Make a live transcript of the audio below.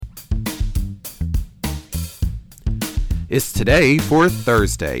is today for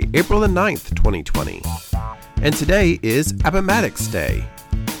Thursday, April the 9th, 2020. And today is Appomattox Day,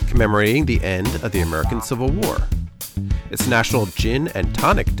 commemorating the end of the American Civil War. It's National Gin and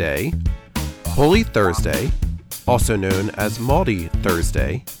Tonic Day, Holy Thursday, also known as Maundy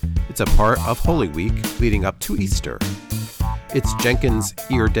Thursday. It's a part of Holy Week leading up to Easter. It's Jenkins'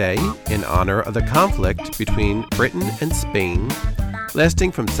 Ear Day in honor of the conflict between Britain and Spain,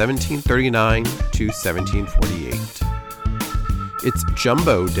 lasting from 1739 to 1748. It's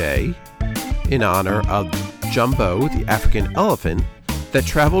Jumbo Day in honor of Jumbo, the African elephant that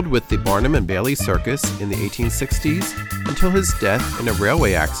traveled with the Barnum and Bailey Circus in the 1860s until his death in a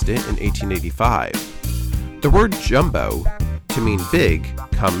railway accident in 1885. The word jumbo, to mean big,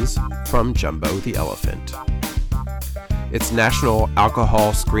 comes from Jumbo the elephant. It's National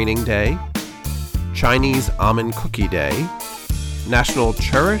Alcohol Screening Day, Chinese Almond Cookie Day, National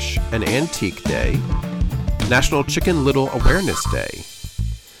Cherish an Antique Day, National Chicken Little Awareness Day,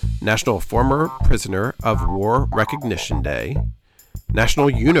 National Former Prisoner of War Recognition Day, National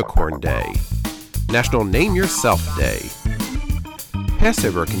Unicorn Day, National Name Yourself Day.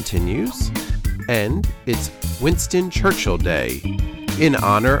 Passover continues, and it's Winston Churchill Day in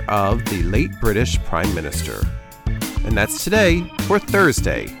honor of the late British Prime Minister. And that's today for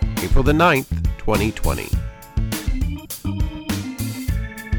Thursday, April the 9th, 2020.